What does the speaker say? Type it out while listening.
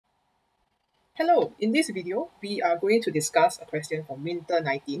Hello, in this video, we are going to discuss a question from Winter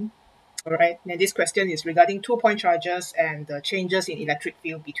 19. Alright, and this question is regarding 2-point charges and the changes in electric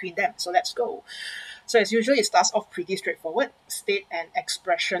field between them. So let's go. So as usual, it starts off pretty straightforward. State an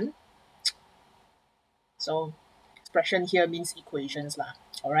expression. So expression here means equations lah.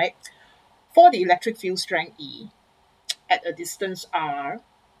 Alright. For the electric field strength E at a distance R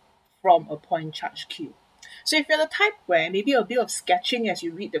from a point charge Q. So if you're the type where maybe a bit of sketching as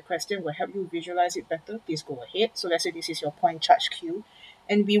you read the question will help you visualize it better, please go ahead. So let's say this is your point charge Q,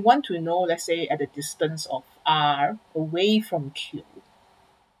 and we want to know, let's say at a distance of R away from Q,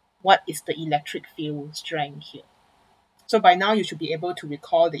 what is the electric field strength here? So by now you should be able to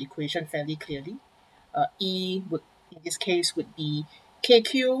recall the equation fairly clearly. E would, in this case, would be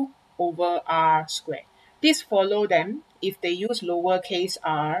KQ over R squared. Please follow them. If they use lowercase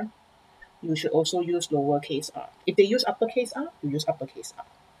r, you should also use lowercase r. If they use uppercase r, you use uppercase r.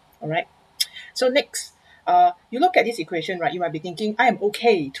 All right. So next, you look at this equation, right? You might be thinking, I am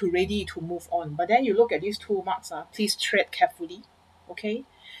okay to ready to move on. But then you look at these 2 marks, please tread carefully. Okay.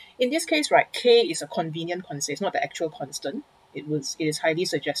 In this case, right, k is a convenient constant. It's not the actual constant. It is highly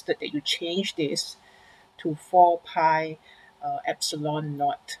suggested that you change this to 4 pi epsilon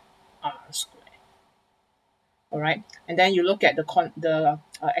naught r squared. All right, and then you look at the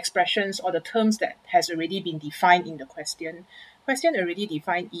expressions or the terms that has already been defined in the question. Question already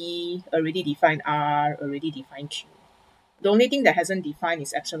defined E, already defined R, already defined Q. The only thing that hasn't defined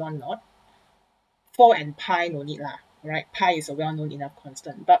is epsilon naught. 4 and pi no need lah, right? Pi is a well-known enough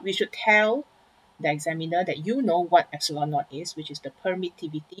constant, but we should tell the examiner that you know what epsilon naught is, which is the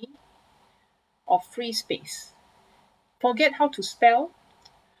permittivity of free space. Forget how to spell.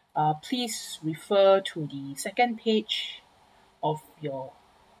 Please refer to the second page of your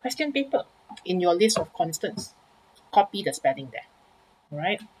question paper in your list of constants. Copy the spelling there. All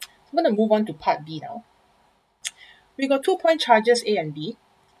right. I'm going to move on to part B now. We got 2-point charges A and B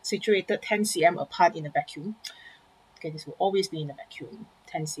situated 10 cm apart in a vacuum. Okay, this will always be in a vacuum,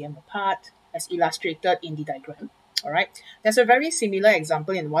 10 cm apart, as illustrated in the diagram. All right. There's a very similar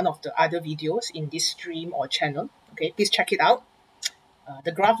example in one of the other videos in this stream or channel. Okay, please check it out.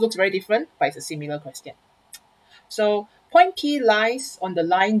 The graph looks very different, but it's a similar question. So point P lies on the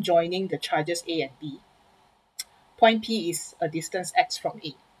line joining the charges A and B. Point P is a distance x from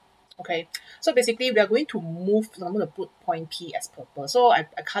A. Okay, so basically we are going to move. So I'm going to put point P as purple. So I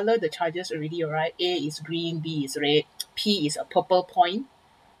color the charges already, all right? A is green, B is red, P is a purple point.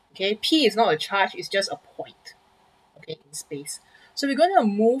 Okay, P is not a charge, it's just a point, okay, in space. So we're going to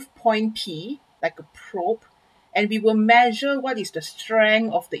move point P like a probe, and we will measure what is the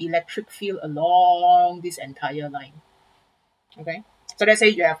strength of the electric field along this entire line. Okay, so let's say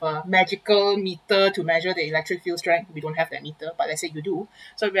you have a magical meter to measure the electric field strength. We don't have that meter, but let's say you do.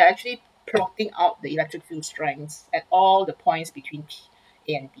 So we're actually plotting out the electric field strengths at all the points between P,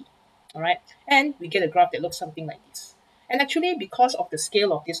 A and B. All right, and we get a graph that looks something like this. And actually, because of the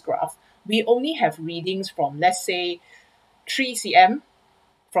scale of this graph, we only have readings from, let's say, 3 cm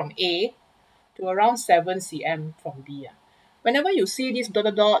from A to around 7 cm from B. Whenever you see this dot,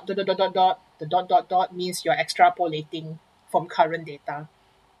 dot, dot, dot, dot, dot, dot, the dot, dot, dot means you're extrapolating from current data.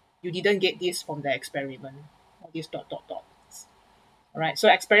 You didn't get this from the experiment, or this dot, dot, dot. All right, so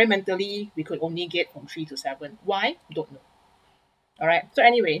experimentally, we could only get from 3 to 7. Why? Don't know. All right, so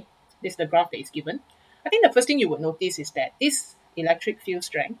anyway, this is the graph that is given. I think the first thing you would notice is that this electric field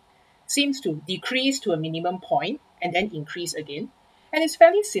strength seems to decrease to a minimum point and then increase again. And it's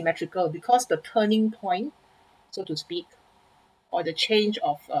fairly symmetrical because the turning point, so to speak, or the change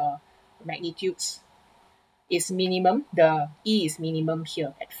of magnitudes is minimum. The E is minimum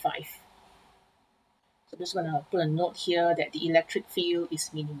here at 5. So I'm just going to put a note here that the electric field is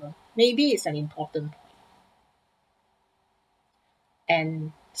minimum. Maybe it's an important point.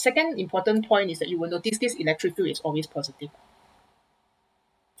 And second important point is that you will notice this electric field is always positive.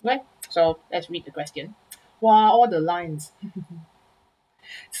 Okay, so let's read the question. Wow, all the lines.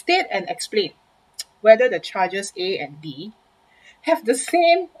 State and explain whether the charges A and B have the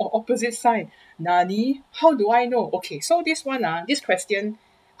same or opposite sign. Nani? How do I know? Okay, so this one, this question,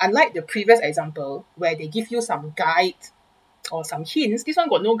 unlike the previous example where they give you some guide or some hints, this one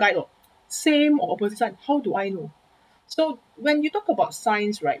got no guide. Same or opposite sign. How do I know? So when you talk about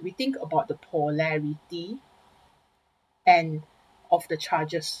signs, right, we think about the polarity and of the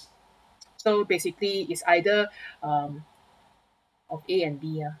charges. So basically, it's either of A and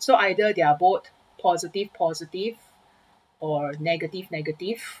B. So either they are both positive, positive, or negative,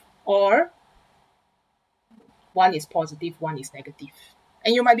 negative, or one is positive, one is negative.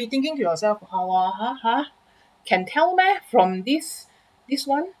 And you might be thinking to yourself, can tell me from this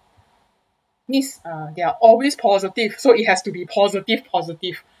one? Means they are always positive, so it has to be positive,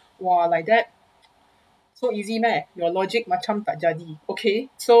 positive. Wow, like that. So easy, meh? Your logic macam tak jadi. Okay,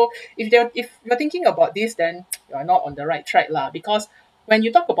 so if you're thinking about this, then you are not on the right track lah. Because when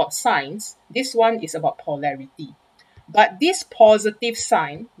you talk about signs, this one is about polarity. But this positive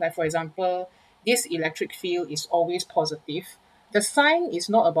sign, like for example, this electric field is always positive. The sign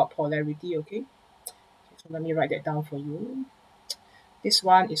is not about polarity, okay? So let me write that down for you. This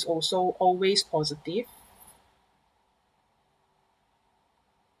one is also always positive.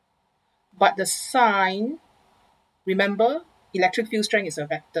 But the sign, remember, electric field strength is a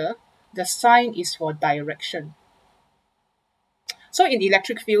vector. The sign is for direction. So in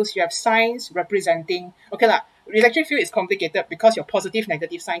electric fields, you have signs representing, okay lah, electric field is complicated because your positive,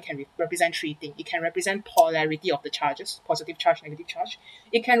 negative sign can represent three things. It can represent polarity of the charges, positive charge, negative charge.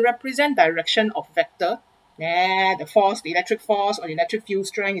 It can represent direction of vector. The force, the electric force or the electric field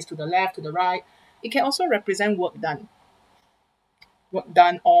strength is to the left, to the right. It can also represent work done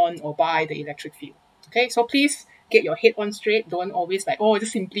on or by the electric field. Okay, so please get your head on straight. Don't always like, oh,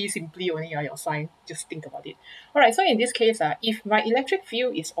 just simply only your sign. Just think about it. All right, so in this case, if my electric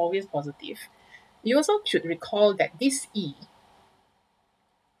field is always positive, you also should recall that this E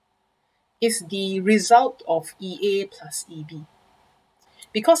is the result of EA plus EB.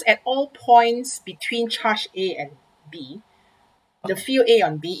 Because at all points between charge A and B, the field A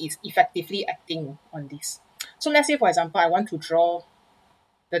on B is effectively acting on this. So let's say, for example, I want to draw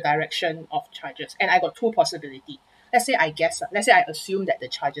the direction of charges, and I got two possibilities. Let's say I assume that the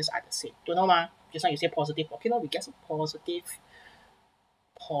charges are the same. Don't know ma. Just now you say positive. Okay, no, we guess positive.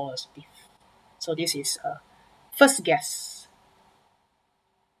 So this is first guess.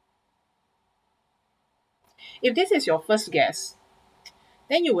 If this is your first guess,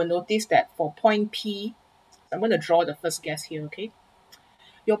 then you will notice that for point P, I'm going to draw the first guess here, okay?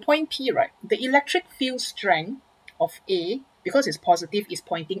 Your point P, right? The electric field strength of A, because it's positive, is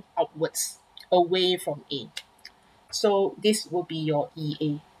pointing outwards, away from A. So this will be your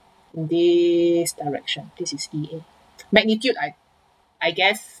EA in this direction. This is EA. Magnitude, I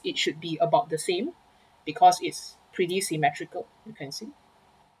guess it should be about the same because it's pretty symmetrical, you can see.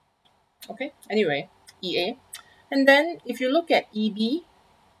 Okay, anyway, EA. And then if you look at EB,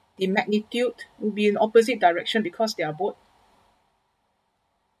 the magnitude will be in opposite direction because they are both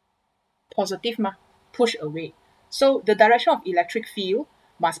positive, push away. So the direction of electric field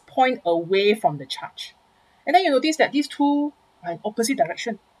must point away from the charge. And then you notice that these two are in opposite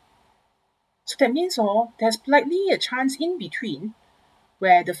direction. So that means there's likely a chance in between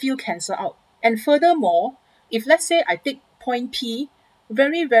where the field cancel out. And furthermore, if let's say I take point P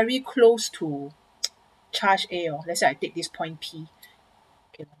very, very close to charge A, or let's say I take this point P,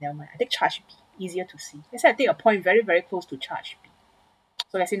 okay, never mind, I take charge B, easier to see. Let's say I take a point very, very close to charge B.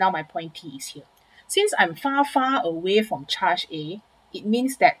 So let's say now my point P is here. Since I'm far, far away from charge A, it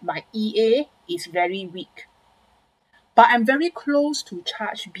means that my EA is very weak. But I'm very close to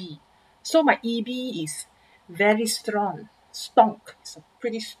charge B. So my EB is very strong. Stonk. It's a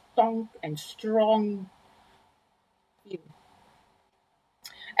pretty stonk and strong field.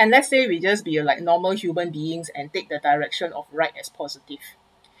 And let's say we just be like normal human beings and take the direction of right as positive.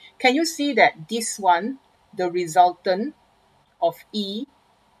 Can you see that this one, the resultant of E,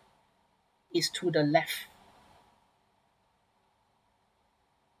 is to the left?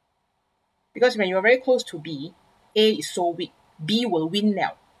 Because when you're very close to B, A is so weak, B will win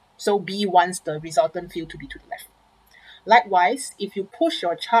now. So B wants the resultant field to be to the left. Likewise, if you push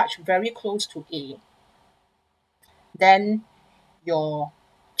your charge very close to A, then your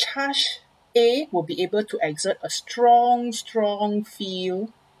charge A will be able to exert a strong, strong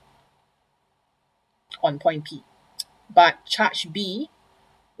field on point P. But charge B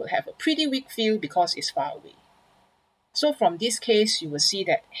will have a pretty weak field because it's far away. So from this case, you will see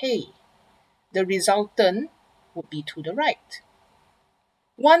that, hey, the resultant would be to the right.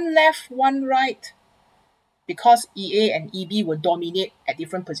 One left, one right, because EA and EB will dominate at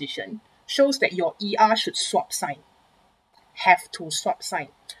different positions, shows that your ER should swap sign. Have to swap sign.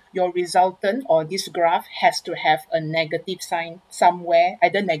 Your resultant or this graph has to have a negative sign somewhere.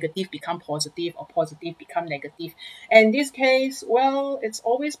 Either negative become positive or positive become negative. And in this case, well, it's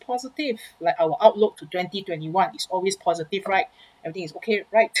always positive. Like our outlook to 2021 is always positive, right? Everything is okay,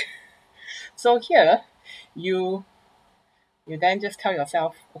 right? So here, you then just tell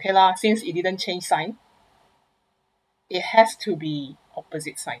yourself, okay lah, since it didn't change sign, it has to be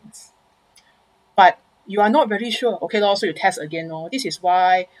opposite signs. But you are not very sure. Okay, so you test again. This is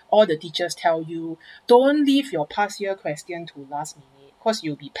why all the teachers tell you, don't leave your past year question to last minute because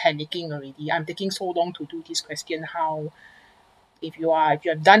you'll be panicking already. I'm taking so long to do this question. How? If you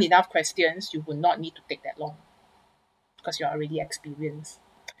have done enough questions, you would not need to take that long because you're already experienced.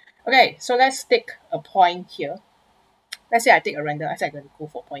 Okay, so let's take a point here. Let's say I take a random, I say I'm going to go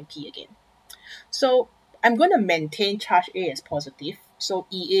for point P again. So I'm going to maintain charge A as positive. So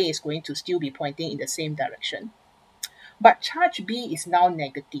EA is going to still be pointing in the same direction. But charge B is now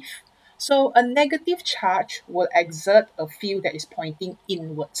negative. So a negative charge will exert a field that is pointing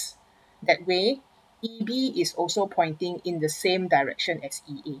inwards. That way, EB is also pointing in the same direction as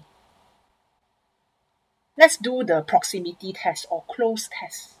EA. Let's do the proximity test or close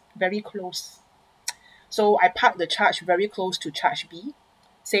test. Very close. So I park the charge very close to charge B.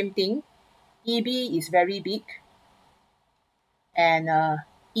 Same thing. EB is very big. And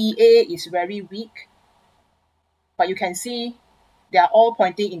EA is very weak. But you can see they are all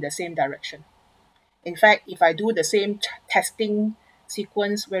pointing in the same direction. In fact, if I do the same testing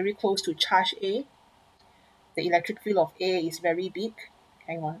sequence very close to charge A, the electric field of A is very big.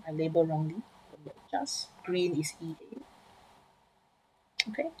 Hang on, I label wrongly. Just green is EA.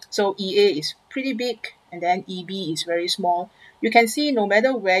 Okay, so EA is pretty big and then EB is very small. You can see no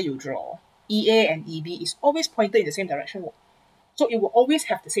matter where you draw, EA and EB is always pointed in the same direction. So it will always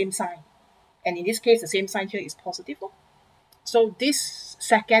have the same sign. And in this case, the same sign here is positive. So this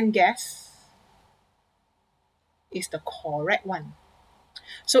second guess is the correct one.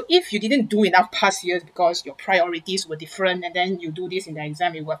 So if you didn't do enough past years because your priorities were different and then you do this in the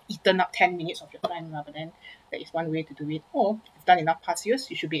exam, it would have eaten up 10 minutes of your time. But then that is one way to do it. Or if you've done enough past years,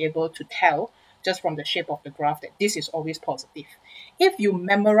 you should be able to tell just from the shape of the graph that this is always positive. If you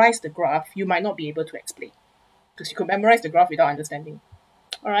memorize the graph, you might not be able to explain because you could memorize the graph without understanding.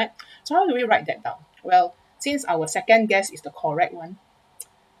 All right. So how do we write that down? Well, since our second guess is the correct one,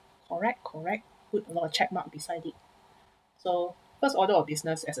 correct, put a lot of check mark beside it. So first order of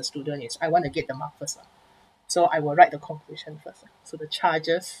business as a student is I want to get the mark first. So I will write the conclusion first. So the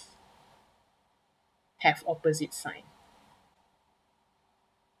charges have opposite sign.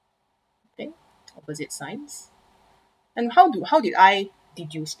 Okay, opposite signs. And how did I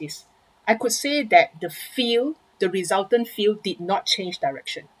deduce this? I could say that the resultant field did not change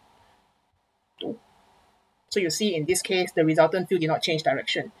direction. So you see in this case, the resultant field did not change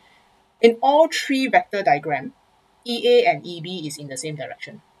direction. In all three vector diagram, EA and EB is in the same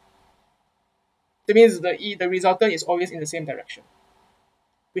direction. That means the resultant is always in the same direction,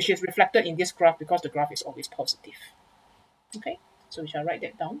 which is reflected in this graph because the graph is always positive. Okay, so we shall write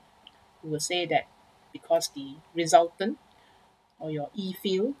that down. We will say that because the resultant or your E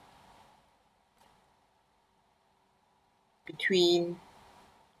field between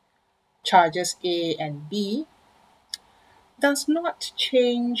charges A and B does not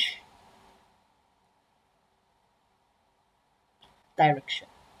change direction.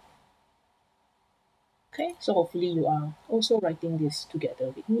 Okay, so hopefully you are also writing this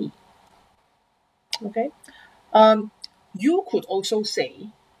together with me. Okay, you could also say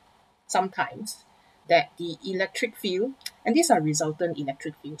sometimes that the electric field, and these are resultant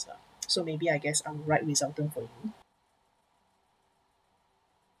electric fields. So maybe I guess I'll write resultant for you.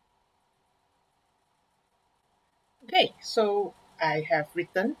 Okay, so I have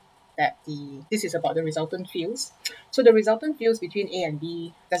written that this is about the resultant fields. So the resultant fields between A and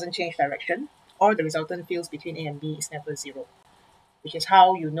B doesn't change direction, or the resultant fields between A and B is never zero, which is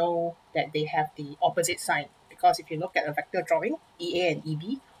how you know that they have the opposite sign. Because if you look at a vector drawing, EA and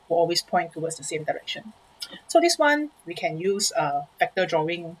EB will always point towards the same direction. So this one, we can use vector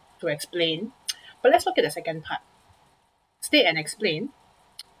drawing to explain. But let's look at the second part. State and explain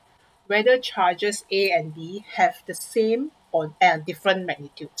whether charges A and B have the same or different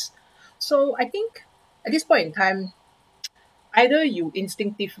magnitudes. So I think at this point in time, either you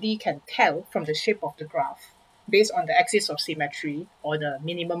instinctively can tell from the shape of the graph based on the axis of symmetry or the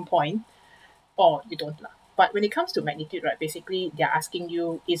minimum point, or you don't. But when it comes to magnitude, right, basically they're asking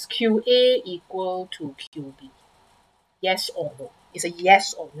you, is QA equal to QB? Yes or no? It's a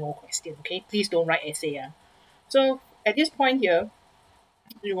yes or no question, okay? Please don't write essay. So at this point here,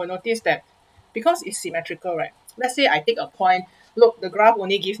 you will notice that because it's symmetrical, right? Let's say I take a point. Look, the graph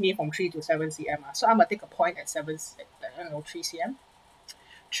only gives me from 3 to 7 cm. So I'm going to take a point at 3 cm.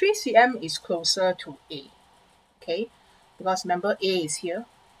 3 cm is closer to A, okay? Because remember, A is here.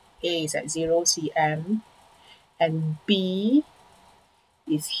 A is at 0 cm. And B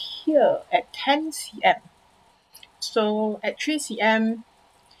is here at 10 cm. So at 3 cm,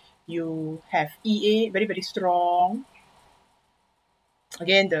 you have EA, very, very strong.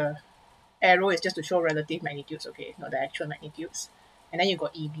 Again, the arrow is just to show relative magnitudes, okay, not the actual magnitudes. And then you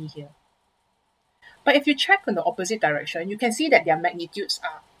got EB here. But if you check on the opposite direction, you can see that their magnitudes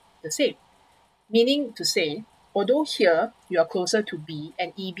are the same. Meaning to say although here you are closer to B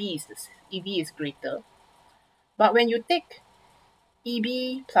and EB is greater, but when you take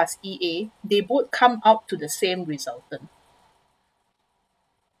EB plus EA, they both come out to the same resultant.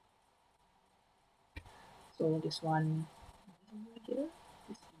 So this one here,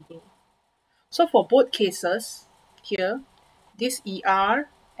 this EA. So for both cases, here, this ER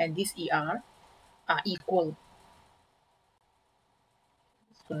and this ER are equal.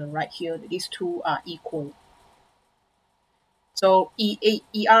 So right here, these two are equal. So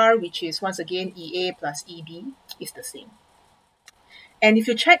ER, which is once again EA plus EB, is the same. And if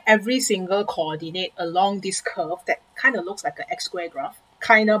you check every single coordinate along this curve that kind of looks like an x square graph,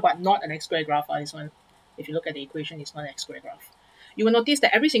 kind of, but not an x square graph, this one, if you look at the equation, it's not an x square graph. You will notice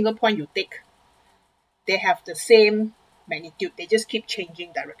that every single point you take, they have the same magnitude. They just keep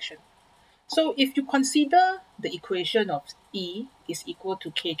changing direction. So if you consider the equation of E is equal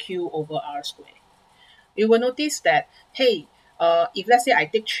to KQ over R squared, you will notice that, hey, if let's say I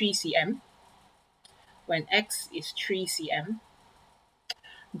take 3 cm, when x is 3 cm,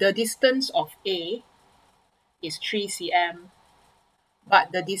 the distance of A is 3 cm,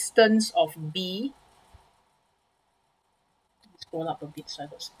 but the distance of B, scroll up a bit so I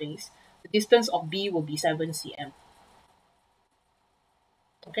got space, the distance of B will be 7 cm.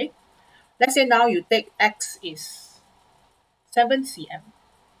 Okay, let's say now you take x is 7 cm.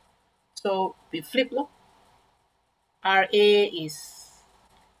 So we flip look, RA is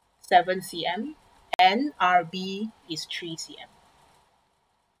 7 cm and RB is 3 cm.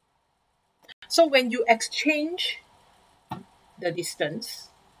 So when you exchange the distance,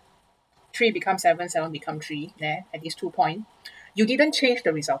 3 becomes 7, 7 becomes 3 there at these 2 points, you didn't change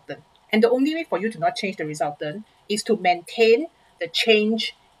the resultant. And the only way for you to not change the resultant is to maintain the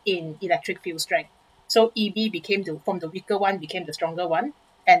change in electric field strength. So EB became from the weaker one became the stronger one,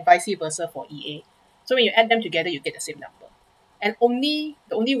 and vice versa for EA. So when you add them together, you get the same number. And the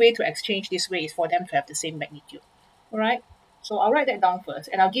only way to exchange this way is for them to have the same magnitude. All right. So I'll write that down first,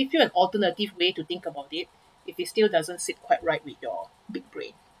 and I'll give you an alternative way to think about it if it still doesn't sit quite right with your big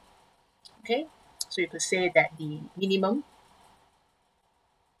brain. Okay. So you could say that the minimum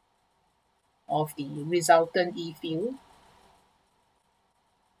of the resultant E field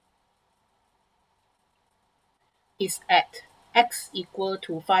is at x equal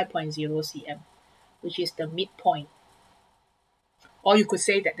to 5.0 cm, which is the midpoint. Or you could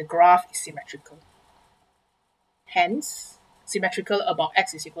say that the graph is symmetrical. Hence, symmetrical about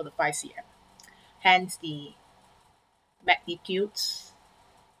x is equal to 5 cm. Hence, the magnitudes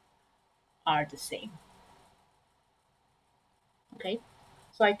are the same. Okay,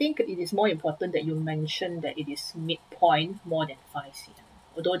 so I think it is more important that you mention that it is midpoint more than 5 cm,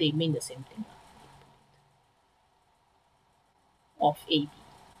 although they mean the same thing. Of AB.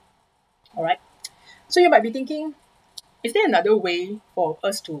 All right. So you might be thinking, is there another way for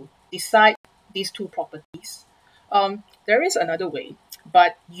us to decide these two properties? There is another way,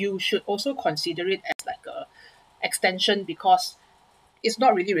 but you should also consider it as like a extension because it's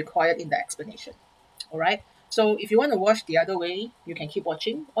not really required in the explanation. All right. So if you want to watch the other way, you can keep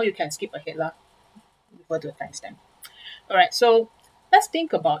watching, or you can skip ahead lah. Refer to a timestamp. All right. So let's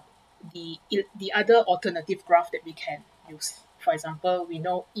think about the other alternative graph that we can use. For example, we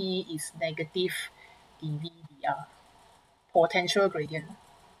know E is negative dV dr, potential gradient,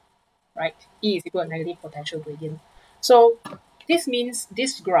 right? E is equal to negative potential gradient. So this means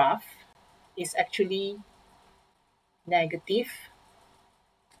this graph is actually negative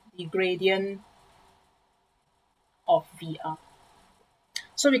the gradient of VR.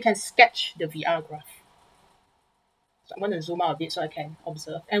 So we can sketch the VR graph. So I'm going to zoom out a bit so I can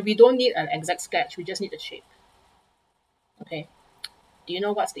observe. And we don't need an exact sketch, we just need the shape. Okay. Do you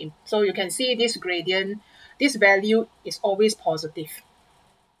know what's the... So you can see this gradient, this value is always positive.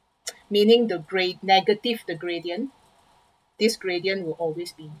 Meaning the negative the gradient, this gradient will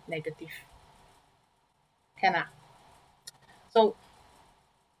always be negative. Can I? So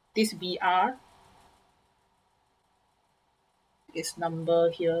this VR, this number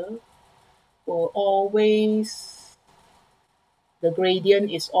here, will always, the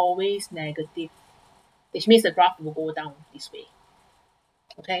gradient is always negative, which means the graph will go down this way.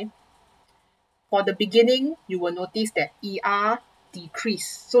 Okay. For the beginning, you will notice that ER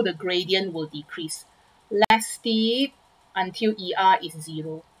decrease, so the gradient will decrease. Less steep until ER is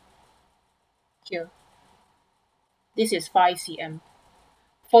 0. Here. This is 5 cm.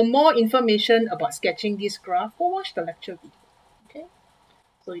 For more information about sketching this graph, go watch the lecture video. Okay.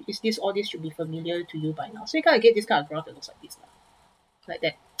 So all this should be familiar to you by now. So you kind of get this kind of graph that looks like this. Like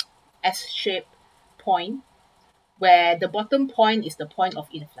that S-shaped point, where the bottom point is the point of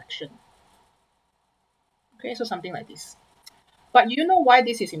inflection. Okay, so something like this. But you know why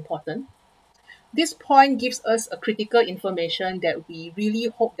this is important? This point gives us a critical information that we really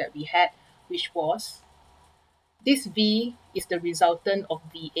hope that we had, which was this V is the resultant of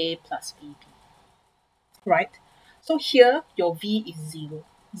VA plus VB, right? So here your V is 0.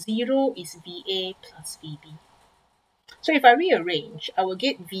 0 is VA plus VB. So if I rearrange, I will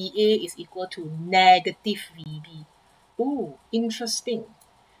get VA is equal to negative VB. Ooh, interesting.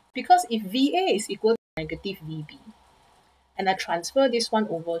 Because if VA is equal to negative VB, and I transfer this one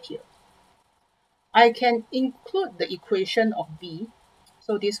over here, I can include the equation of V.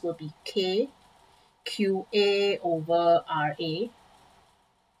 So this will be K QA over RA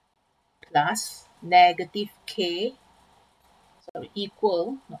plus negative K, sorry,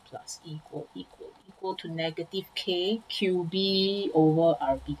 equal, not plus, equal to negative K QB over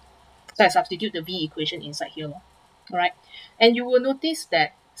RB. So I substitute the V equation inside here. All right. And you will notice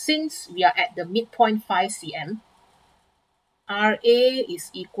that since we are at the midpoint 5 cm, RA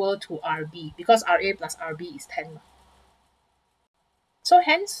is equal to RB because RA plus RB is 10. So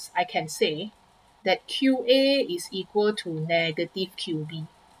hence, I can say that QA is equal to negative QB.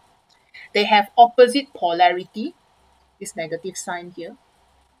 They have opposite polarity, this negative sign here,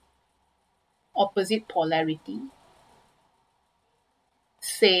 opposite polarity,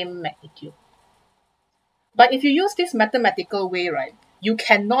 same magnitude. But if you use this mathematical way, right, you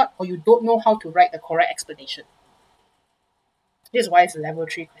cannot or you don't know how to write the correct explanation. This is why it's a level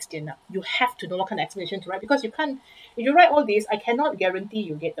 3 question now. You have to know what kind of explanation to write because you can't, if you write all this, I cannot guarantee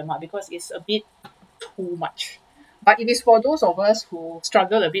you get the mark because it's a bit too much. But it is for those of us who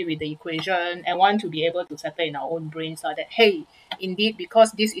struggle a bit with the equation and want to be able to settle in our own brains that, hey, indeed,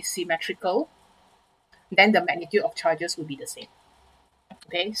 because this is symmetrical, then the magnitude of charges will be the same.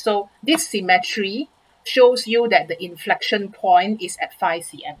 Okay, so this symmetry shows you that the inflection point is at 5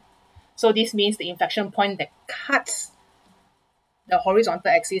 cm. So this means the inflection point that cuts the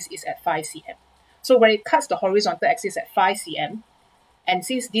horizontal axis is at 5 cm. So when it cuts the horizontal axis at 5 cm, and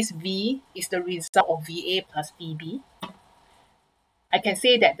since this V is the result of VA plus VB, I can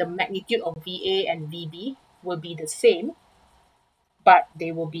say that the magnitude of VA and VB will be the same, but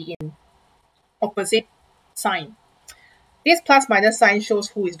they will be in opposite sign. This plus minus sign shows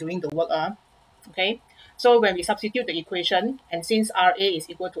who is doing the work. Okay, so when we substitute the equation, and since RA is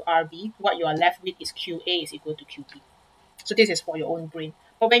equal to RB, what you are left with is QA is equal to QB. So this is for your own brain.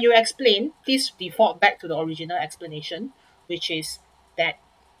 But when you explain, please default back to the original explanation, which is that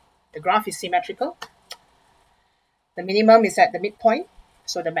the graph is symmetrical. The minimum is at the midpoint,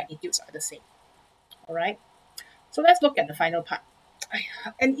 so the magnitudes are the same. All right. So let's look at the final part.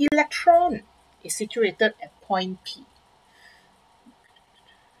 An electron is situated at point P.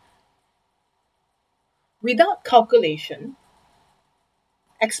 Without calculation,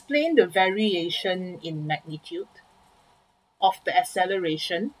 explain the variation in magnitude of the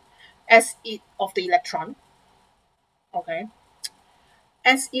acceleration of the electron, okay,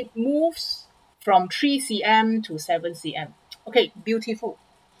 as it moves from 3 cm to 7 cm. Okay, beautiful.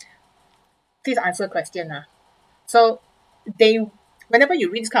 Please answer question. So whenever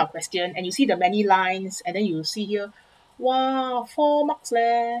you read this kind of question and you see the many lines and then you see here, wow, 4 marks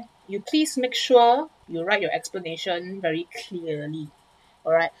leh. You please make sure you write your explanation very clearly.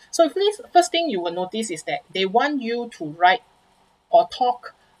 All right. So please, first thing you will notice is that they want you to write or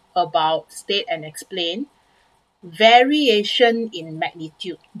talk about, state and explain variation in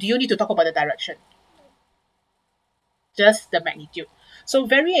magnitude. Do you need to talk about the direction? Just the magnitude. So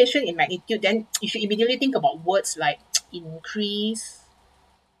variation in magnitude, then you should immediately think about words like increase,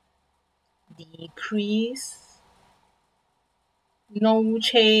 decrease, no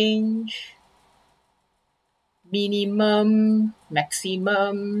change, minimum,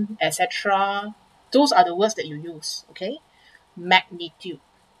 maximum, etc. Those are the words that you use, okay? Magnitude.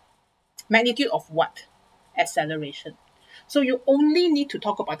 Magnitude of what? Acceleration. So you only need to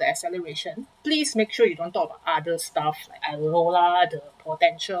talk about the acceleration. Please make sure you don't talk about other stuff like areola, the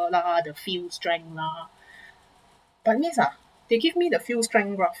potential lah, the field strength lah. But means they give me the field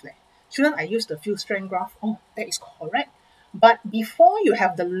strength graph. Shouldn't I use the field strength graph? Oh, that is correct. But before you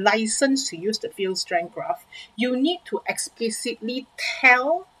have the license to use the field strength graph, you need to explicitly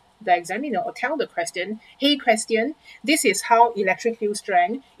tell the examiner or tell the question, hey question, this is how electric field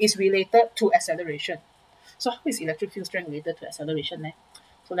strength is related to acceleration. So how is electric field strength related to acceleration?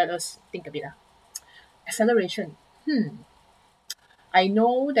 So let us think a bit. Acceleration. I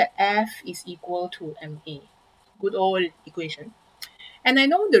know that F is equal to ma. Good old equation. And I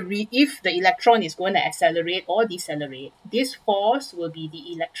know if the electron is going to accelerate or decelerate, this force will be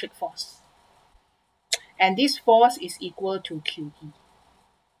the electric force. And this force is equal to QE.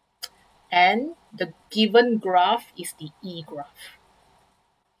 and the given graph is the E graph.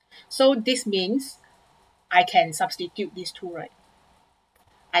 So this means I can substitute these two, right?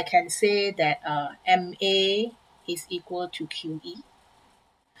 I can say that MA is equal to QE.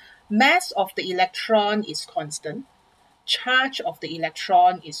 Mass of the electron is constant. Charge of the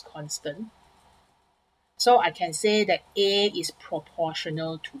electron is constant. So I can say that A is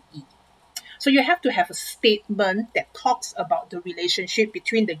proportional to E. So you have to have a statement that talks about the relationship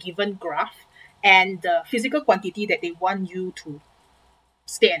between the given graph and the physical quantity that they want you to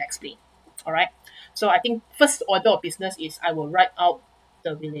state and explain. All right. So I think first order of business is I will write out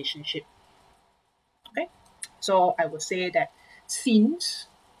the relationship. Okay. So I will say that since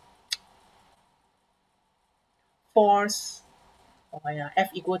force, F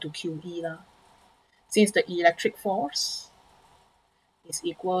equal to QE lah, since the electric force is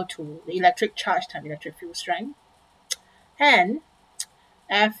equal to the electric charge times electric field strength, and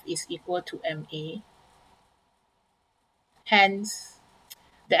F is equal to ma, hence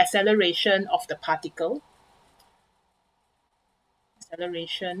the acceleration of the particle,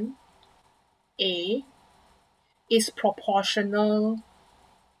 acceleration A, is proportional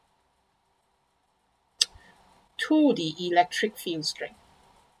to the electric field strength.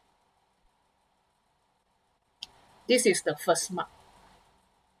 This is the first mark.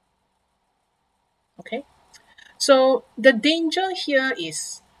 Okay, so the danger here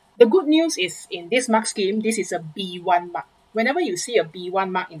is, the good news is in this mark scheme, this is a B1 mark. Whenever you see a B1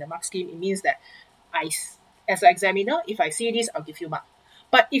 mark in the mark scheme, it means that as an examiner, if I see this, I'll give you mark.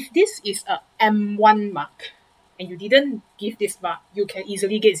 But if this is a M1 mark and you didn't give this mark, you can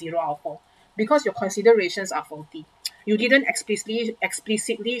easily get 0 out of 4 because your considerations are faulty. You didn't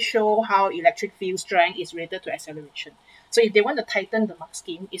explicitly show how electric field strength is related to acceleration. So if they want to tighten the mark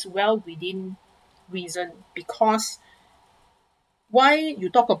scheme, it's well within reason, because why you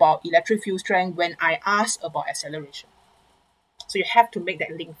talk about electric field strength when I ask about acceleration? So you have to make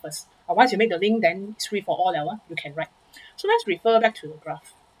that link first. And once you make the link, then it's free for all level. You can write. So let's refer back to the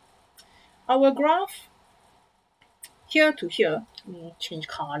graph. Our graph here to here, let me change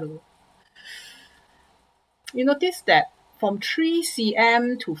color. You notice that from 3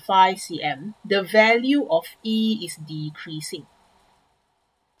 cm to 5 cm, the value of E is decreasing,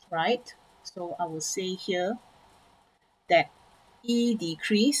 right? So I will say here that E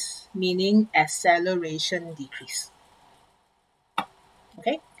decrease, meaning acceleration decrease.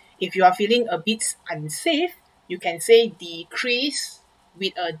 Okay, if you are feeling a bit unsafe, you can say decrease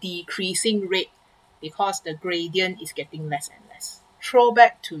with a decreasing rate because the gradient is getting less and less. Throw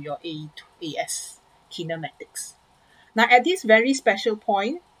back to your AS, kinematics. Now at this very special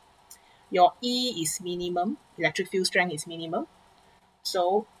point, your E is minimum, electric field strength is minimum,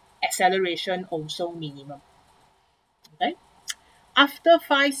 so acceleration also minimum. Okay, after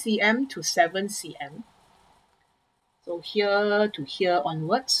 5 cm to 7 cm, so here to here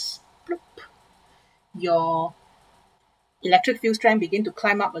onwards, bloop, your electric field strength begin to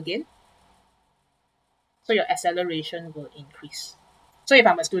climb up again. So your acceleration will increase. So if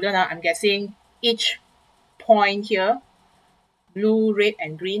I'm a student, I'm guessing each point here, blue, red,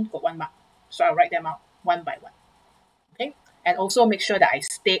 and green got 1 mark. So I'll write them out one by one. Okay, and also make sure that I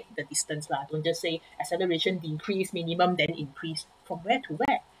state the distance lah. Don't just say acceleration decrease, minimum, then increase. From where to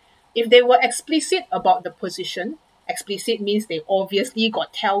where? If they were explicit about the position, explicit means they obviously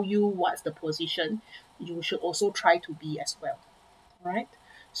got tell you what's the position. You should also try to be as well. All right.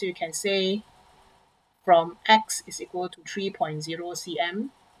 So you can say from x is equal to 3.0 cm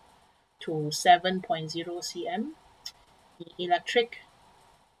to 7.0 cm, the electric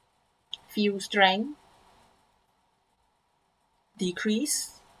field strength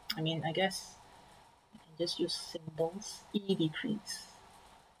decrease. I guess I can just use symbols. E decrease.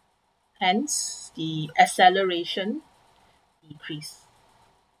 Hence, the acceleration decrease.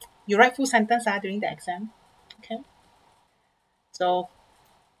 You write full sentence during the exam. Okay. So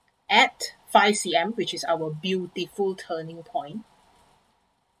at 5 cm, which is our beautiful turning point,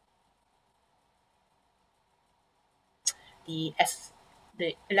 the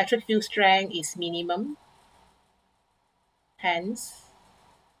electric field strength is minimum, hence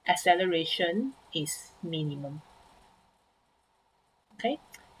acceleration is minimum. Okay,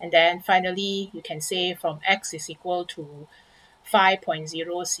 and then finally you can say from x is equal to 5.0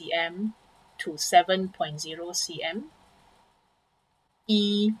 cm to 7.0 cm,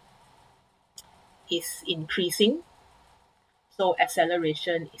 E is increasing, so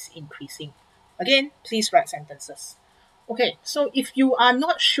acceleration is increasing. Again, please write sentences. Okay, so if you are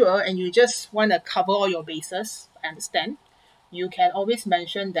not sure and you just want to cover all your bases, I understand, you can always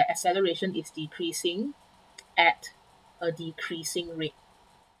mention that acceleration is decreasing at a decreasing rate.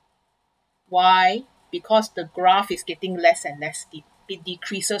 Why? Because the graph is getting less and less steep. It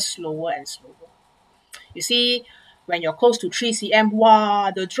decreases slower and slower. You see, when you're close to 3 cm,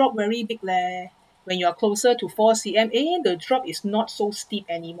 wow, the drop very big leh. When you're closer to 4 cm, the drop is not so steep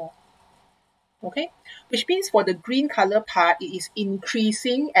anymore. Okay, which means for the green color part, it is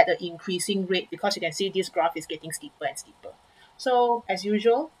increasing at an increasing rate because you can see this graph is getting steeper and steeper. So as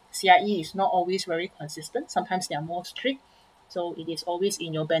usual, CAIE is not always very consistent. Sometimes they are more strict. So it is always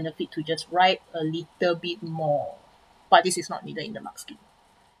in your benefit to just write a little bit more. But this is not needed in the mark scheme.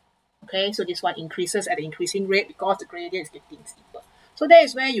 Okay, so this one increases at an increasing rate because the gradient is getting steeper. So that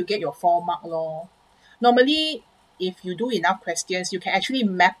is where you get your 4 mark law. Normally, if you do enough questions, you can actually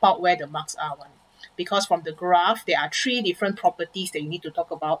map out where the marks are one. Because from the graph, there are 3 different properties that you need to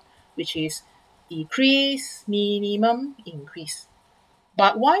talk about, which is decrease, minimum, increase.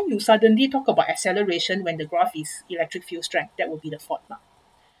 But why you suddenly talk about acceleration when the graph is electric field strength? That would be the 4th mark.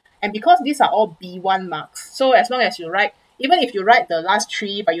 And because these are all B1 marks, so as long as you write, even if you write the last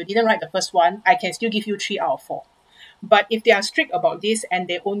 3, but you didn't write the first one, I can still give you 3 out of 4. But if they are strict about this and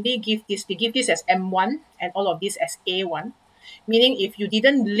they only give this, they give this as M1 and all of this as A1, meaning if you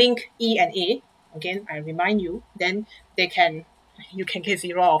didn't link E and A, again, I remind you, then you can get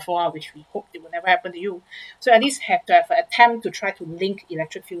 0 or 4, which we hope it will never happen to you. So at least have to have an attempt to try to link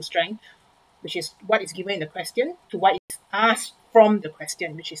electric field strength, which is what is given in the question, to what is asked from the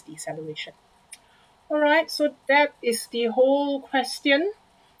question, which is the acceleration. All right, so that is the whole question.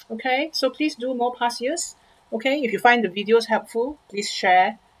 Okay, so please do more past years. Okay, if you find the videos helpful, please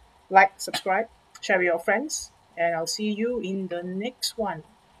share, like, subscribe, share with your friends, and I'll see you in the next one.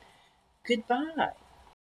 Goodbye.